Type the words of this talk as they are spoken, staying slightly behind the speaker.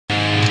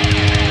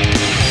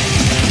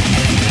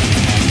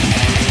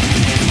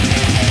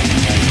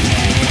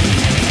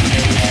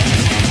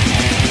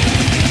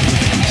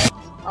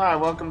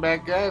welcome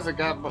back, guys. I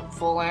got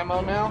full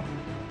ammo now.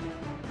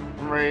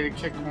 I'm ready to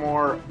kick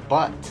more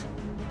butt.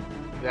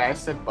 Yeah, I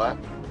said butt.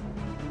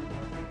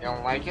 You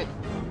don't like it?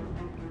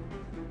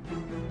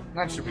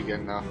 That should be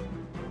good enough.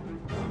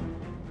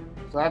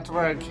 So that's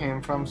where I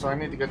came from, so I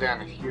need to go down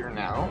here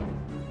now.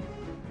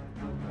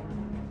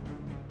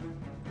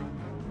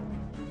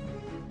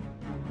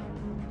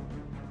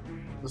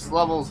 This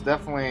level is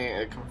definitely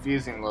a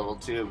confusing level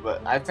too,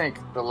 but I think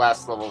the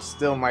last level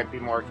still might be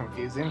more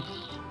confusing.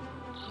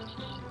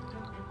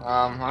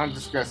 I'm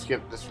just gonna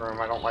skip this room.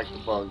 I don't like the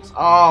bugs.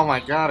 Oh my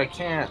god, I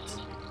can't.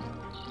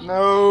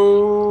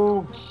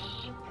 No.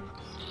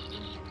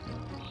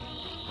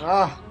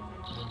 Ah.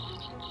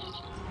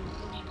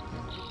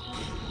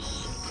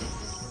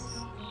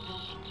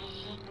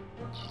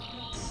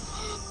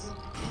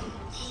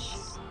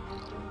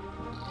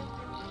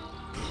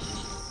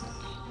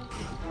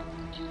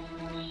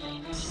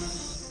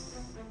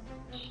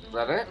 Is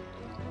that it?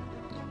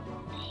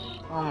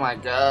 Oh my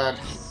god.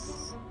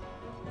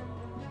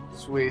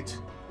 Sweet.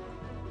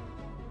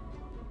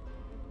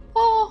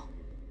 Oh.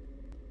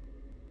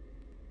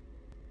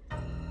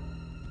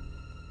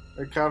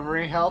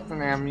 Recovery, health,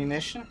 and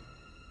ammunition.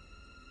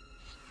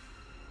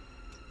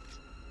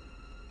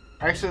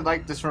 I actually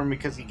like this room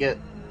because you get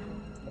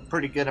a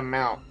pretty good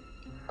amount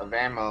of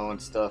ammo and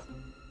stuff.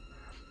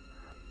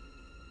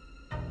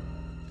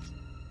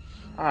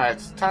 Alright,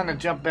 it's time to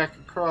jump back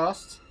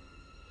across.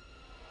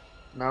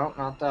 No,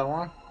 not that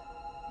one.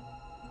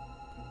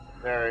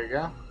 There you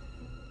go.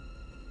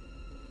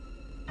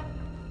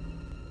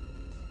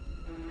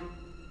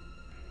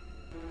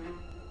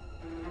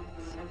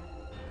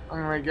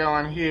 I'm gonna go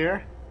on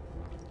here.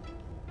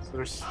 So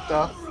there's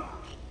stuff.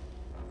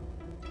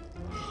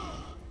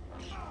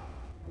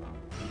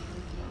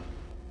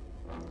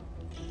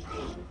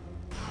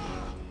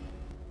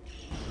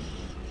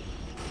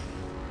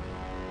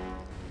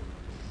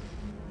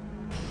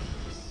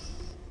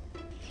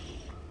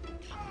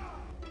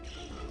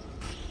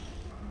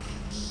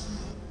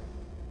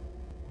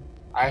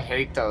 I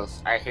hate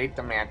those. I hate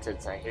the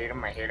mantids. I hate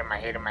them. I hate them. I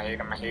hate them. I hate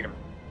them. I hate them.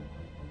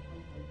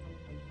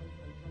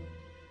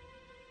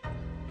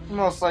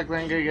 Most likely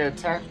I'm gonna get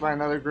attacked by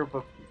another group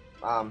of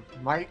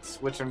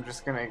mites, which I'm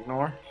just gonna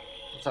ignore.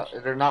 So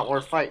they're not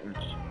worth fighting.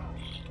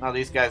 Oh,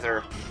 these guys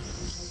are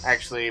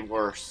actually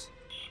worse.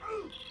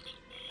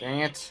 Dang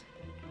it.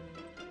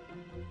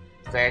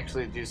 They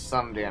actually do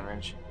some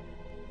damage.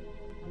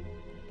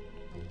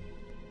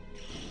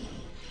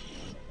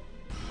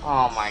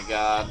 Oh my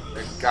god,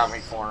 they got me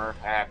cornered.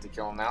 I have to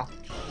kill him now.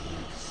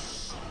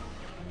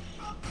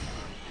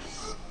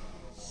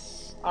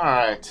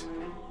 Alright.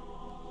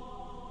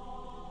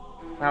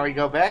 Now we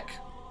go back.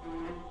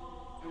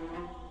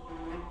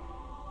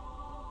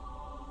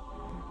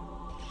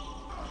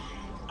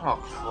 Oh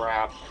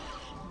crap.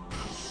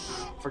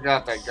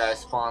 Forgot that guy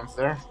spawns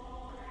there.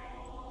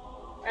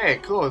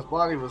 Hey, cool, his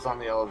body was on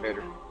the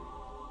elevator.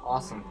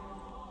 Awesome.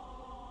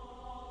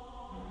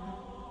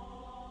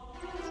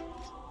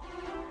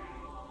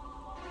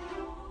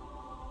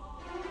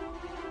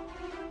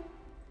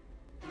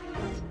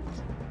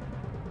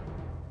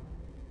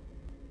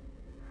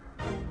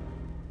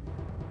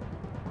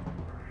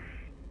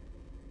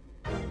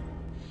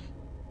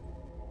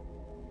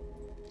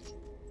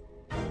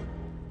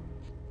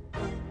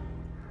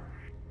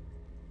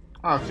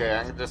 Okay,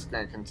 I'm just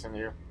gonna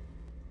continue.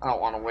 I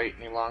don't want to wait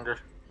any longer.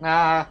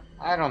 Nah,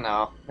 I don't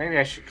know. Maybe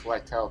I should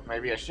collect health.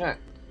 Maybe I shouldn't.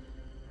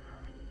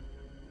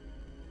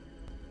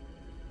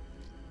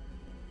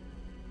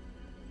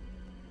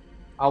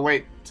 I'll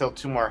wait till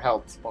 2 more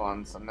health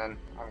spawns and then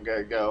I'm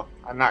gonna go.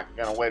 I'm not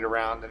gonna wait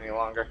around any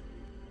longer.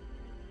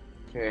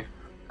 Okay.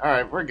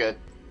 Alright, we're good.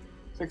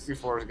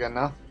 64 is good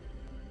enough.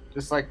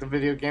 Just like the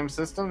video game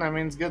system, that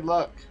means good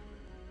luck.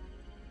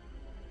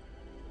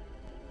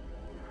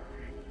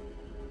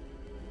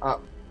 Oh.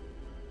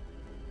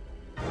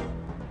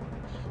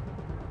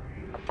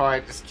 I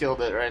probably just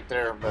killed it right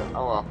there, but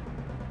oh well.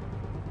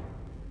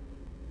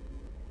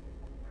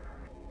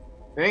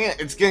 Dang it,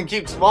 it's gonna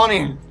keep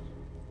spawning!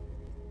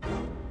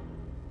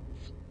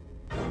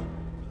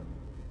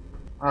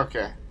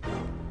 Okay.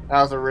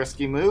 That was a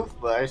risky move,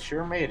 but I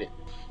sure made it.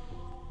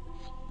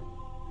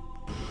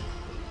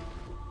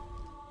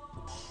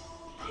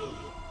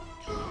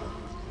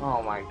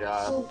 Oh my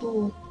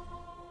god.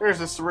 There's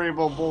a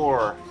cerebral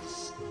boar.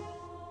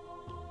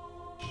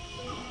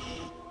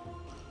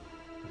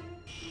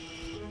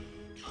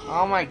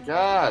 Oh my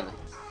god.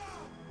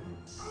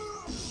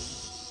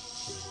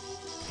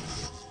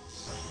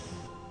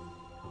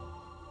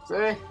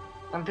 See?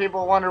 And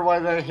people wonder why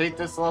they hate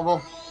this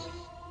level.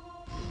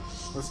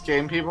 This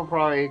game, people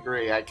probably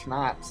agree. I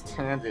cannot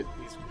stand it.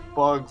 These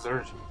bugs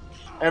are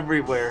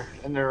everywhere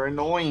and they're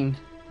annoying.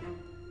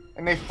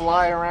 And they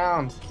fly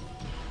around.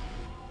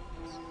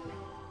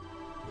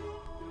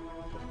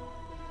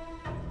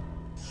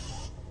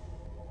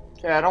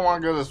 Okay, I don't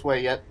want to go this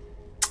way yet.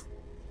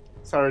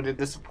 Sorry to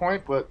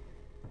disappoint, but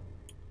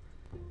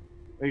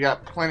we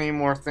got plenty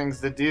more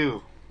things to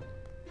do.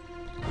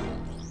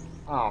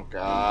 Oh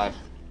god,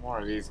 more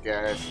of these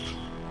guys.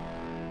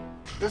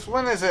 Just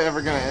when is it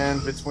ever gonna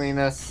end between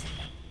us?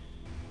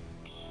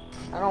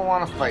 I don't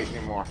want to fight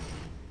anymore.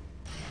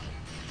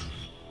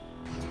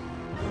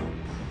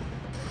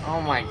 Oh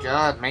my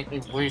god, make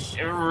me waste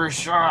every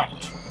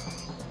shot.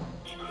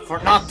 For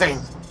nothing.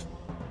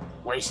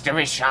 Waste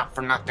every shot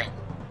for nothing.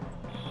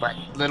 But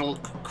little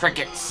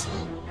crickets.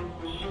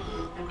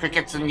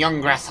 Crickets and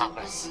young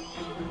grasshoppers.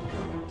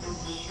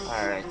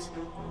 Alright.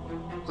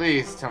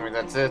 Please tell me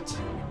that's it.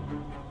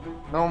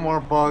 No more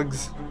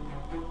bugs.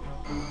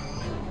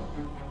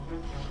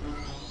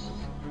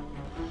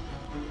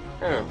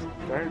 Oh,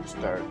 guard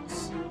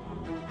starts.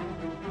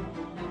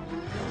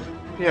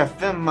 Yeah,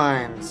 fem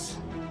mines.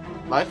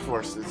 Life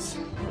forces.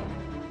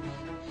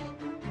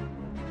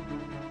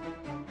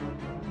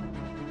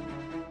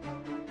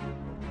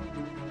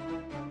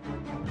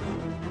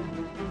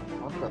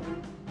 What the?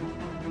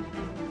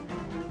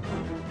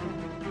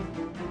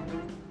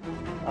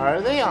 Are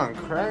they on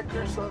crack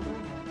or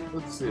something?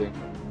 Let's see.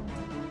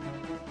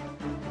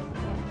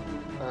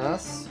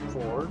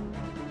 S4.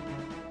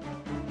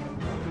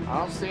 I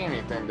don't see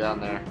anything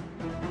down there.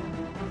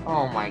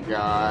 Oh my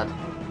god.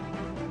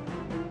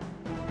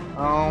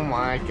 Oh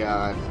my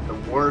god. The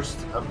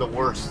worst of the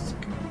worst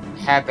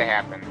had to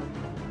happen.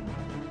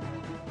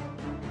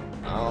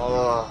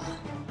 Oh.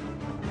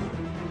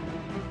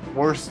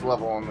 Worst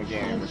level in the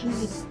game.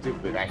 It's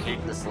stupid. I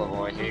hate this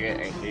level. I hate it.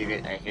 I hate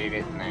it. I hate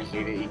it. And I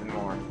hate it even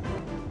more.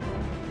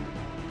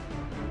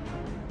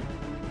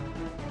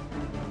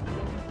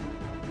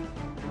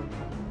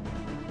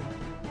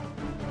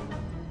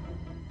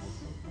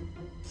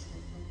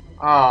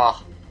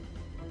 Ah.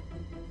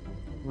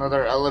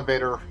 Another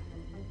elevator.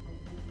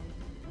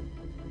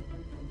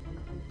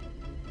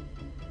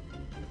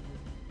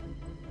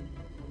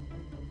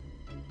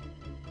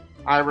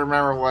 I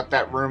remember what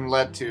that room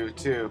led to,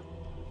 too.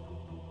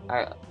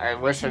 I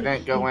wish I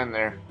didn't go in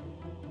there.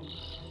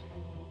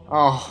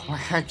 Oh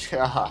my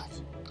god.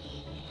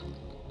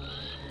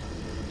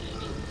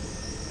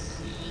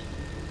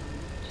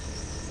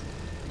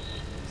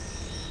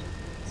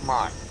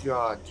 My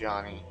god,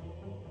 Johnny.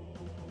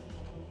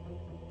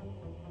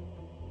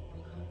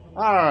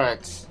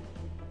 Alright.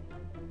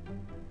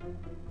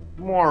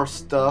 More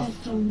stuff.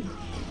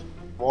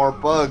 More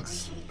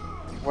bugs.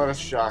 What a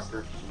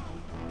shocker.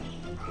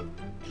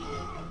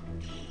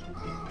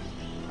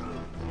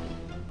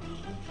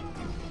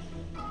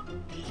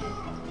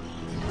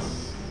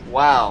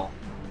 Wow.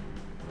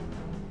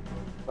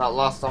 About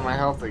lost all my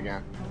health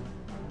again.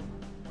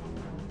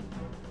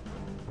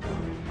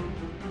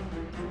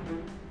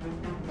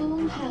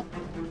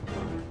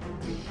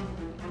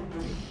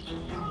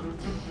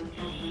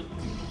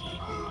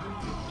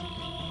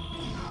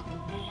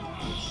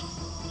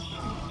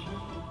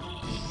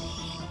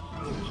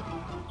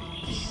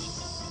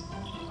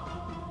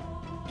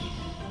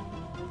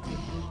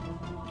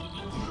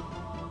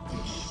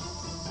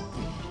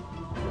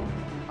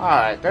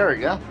 Alright, there we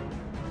go.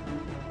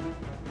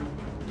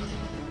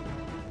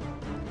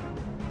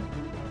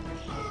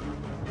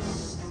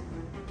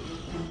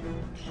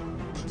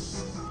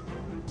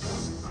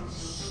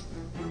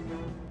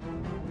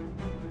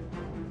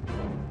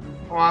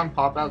 Come on,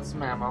 pop out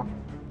some ammo.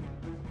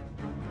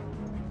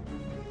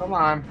 Come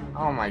on.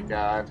 Oh my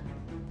god.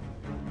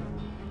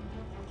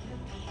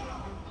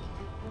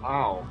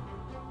 Oh.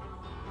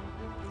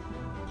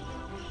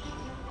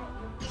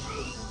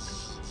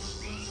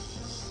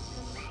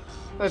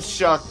 Let's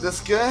shock this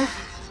guy.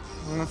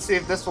 And let's see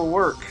if this will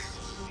work.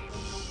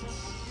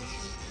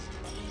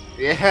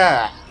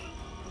 Yeah.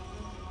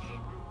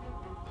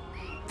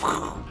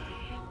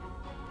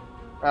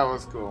 That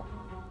was cool.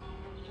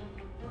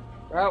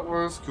 That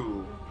was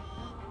cool.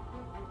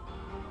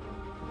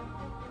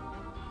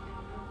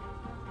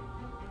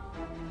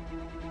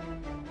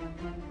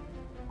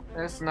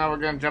 Okay, so now we're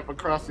gonna jump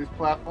across these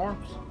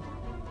platforms.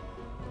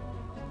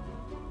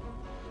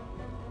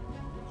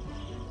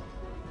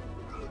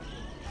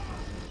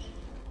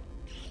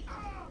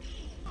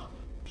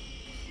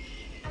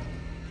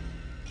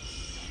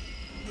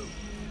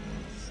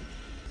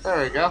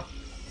 There we go.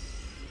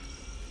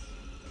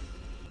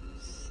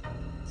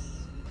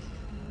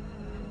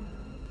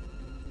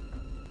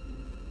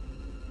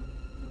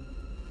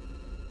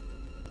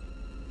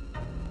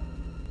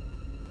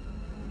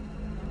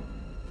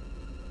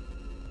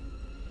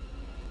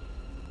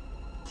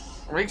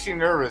 It makes you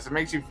nervous. It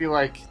makes you feel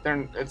like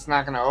it's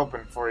not going to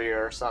open for you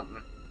or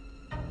something.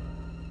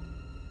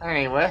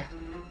 Anyway.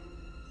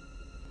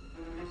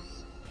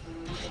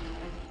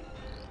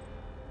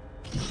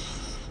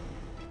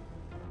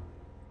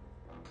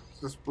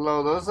 Just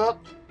blow those up.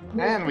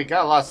 And we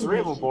got a lot of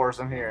cerebral boars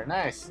in here.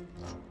 Nice.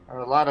 Or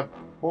a lot of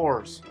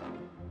boars.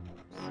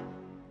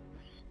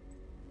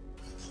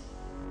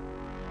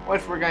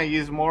 Which we're going to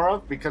use more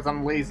of because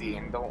I'm lazy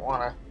and don't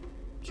want to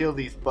kill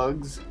these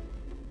bugs.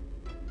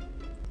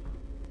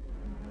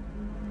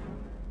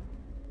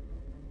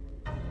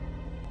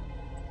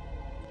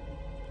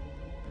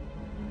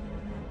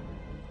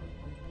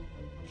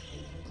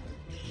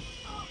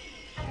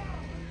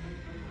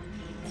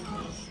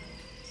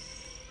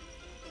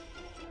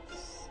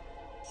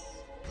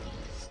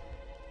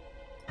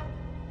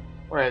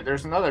 Wait,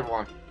 there's another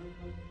one.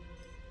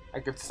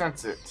 I could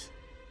sense it.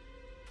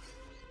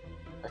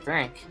 I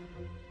think.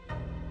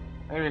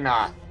 Maybe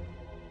not.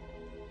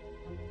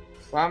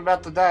 Well, I'm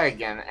about to die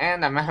again,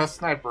 and I'm out of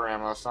sniper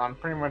ammo, so I'm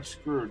pretty much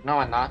screwed. No,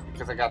 I'm not,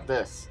 because I got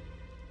this.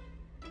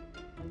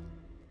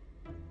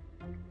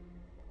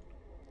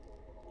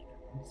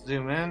 Let's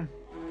zoom in.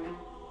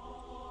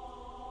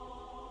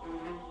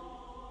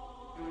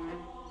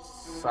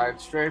 Side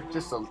strafe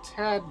just a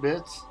tad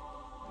bit.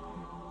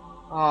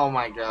 Oh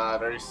my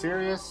god, are you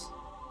serious?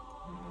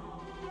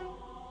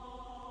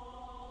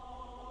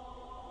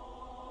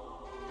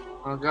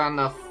 I don't got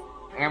enough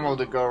ammo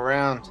to go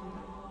around.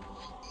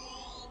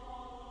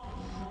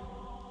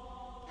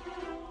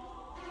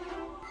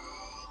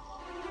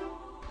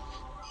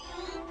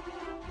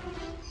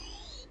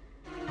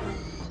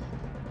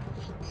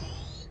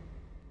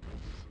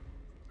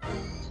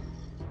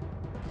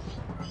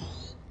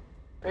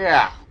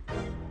 Yeah.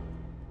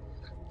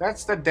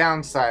 That's the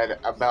downside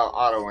about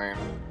auto aim.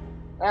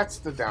 That's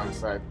the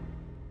downside.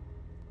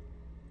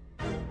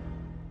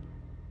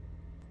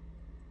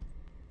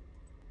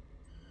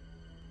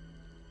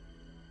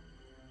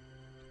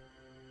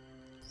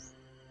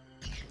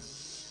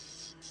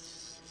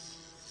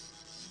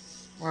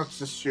 Let's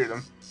just shoot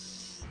him.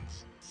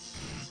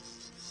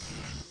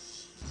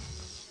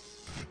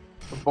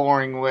 The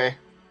boring way.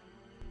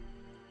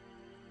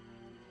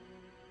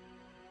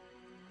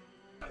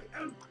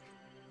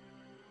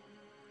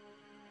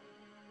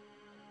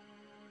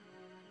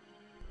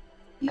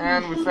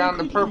 And we found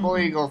the purple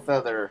eagle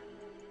feather.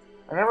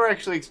 I never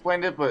actually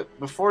explained it, but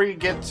before you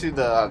get to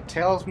the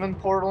talisman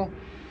portal,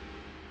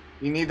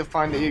 you need to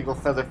find the eagle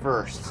feather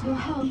first.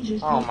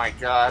 Oh my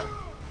god.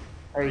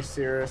 Are you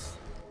serious?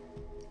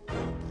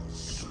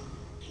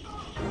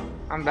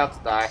 I'm about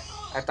to die.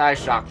 I thought I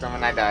shocked him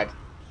and I died.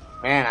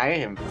 Man, I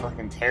am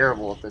fucking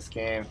terrible at this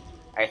game.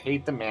 I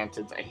hate the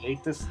mantids. I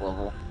hate this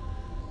level.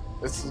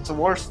 This is the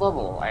worst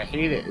level. I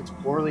hate it. It's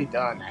poorly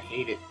done. I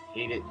hate it.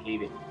 Hate it.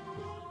 Hate it.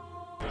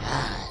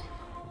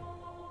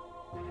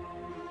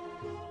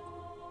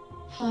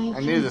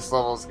 I knew this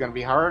level was going to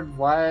be hard.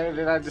 Why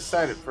did I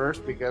decide it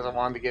first? Because I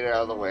wanted to get it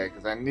out of the way.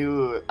 Because I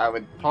knew I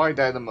would probably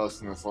die the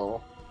most in this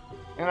level.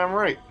 And I'm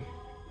right.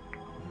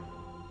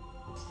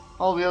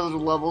 All the other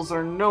levels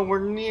are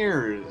nowhere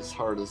near as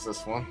hard as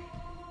this one.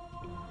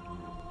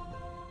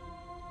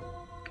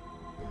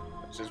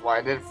 Which is why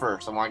I did it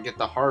first. I want to get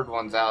the hard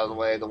ones out of the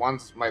way. The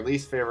ones, my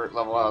least favorite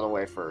level out of the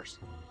way first.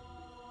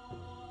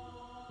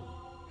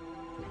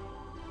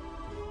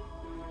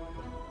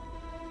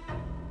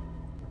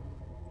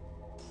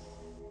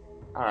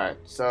 Alright,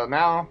 so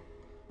now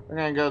we're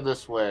gonna go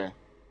this way.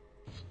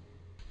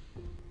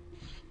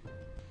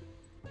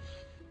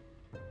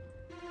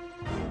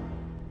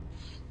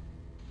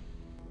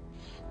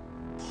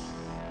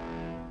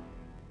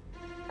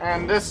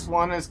 And this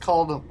one is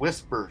called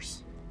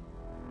Whispers.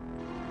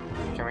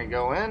 Can we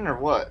go in or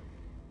what?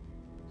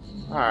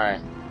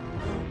 Alright.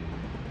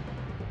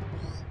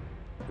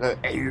 The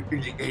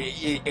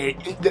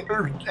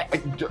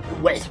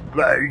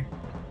whispers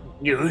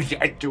use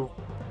it to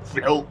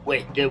float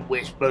with the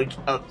whispers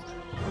of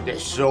the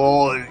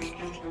soul.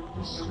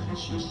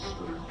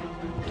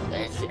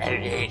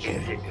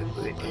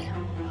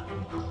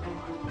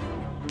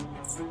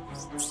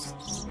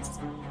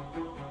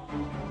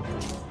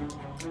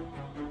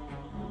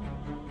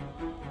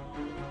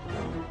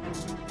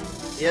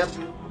 Yep.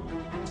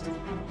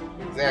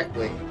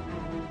 Exactly.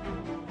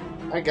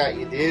 I got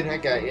you, dude. I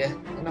got you.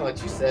 I know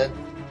what you said.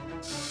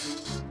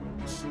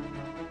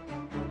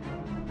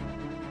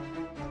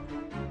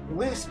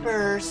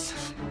 Whispers.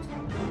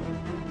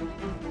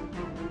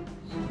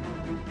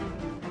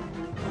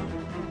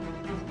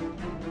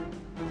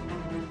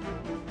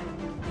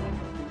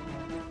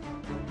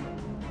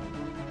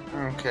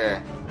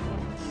 Okay.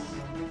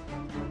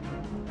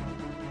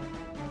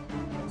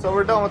 So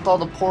we're done with all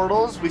the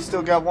portals. We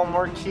still got one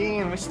more key,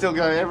 and we still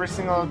got every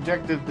single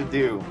objective to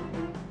do.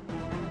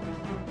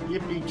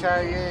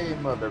 Yippee-ki-yay,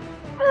 mother.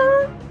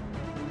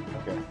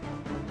 Okay.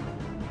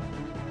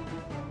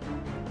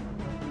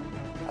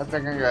 I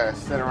think I'm gonna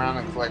sit around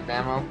and collect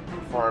ammo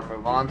before I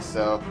move on,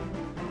 so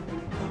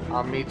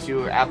I'll meet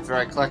you after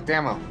I collect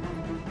ammo.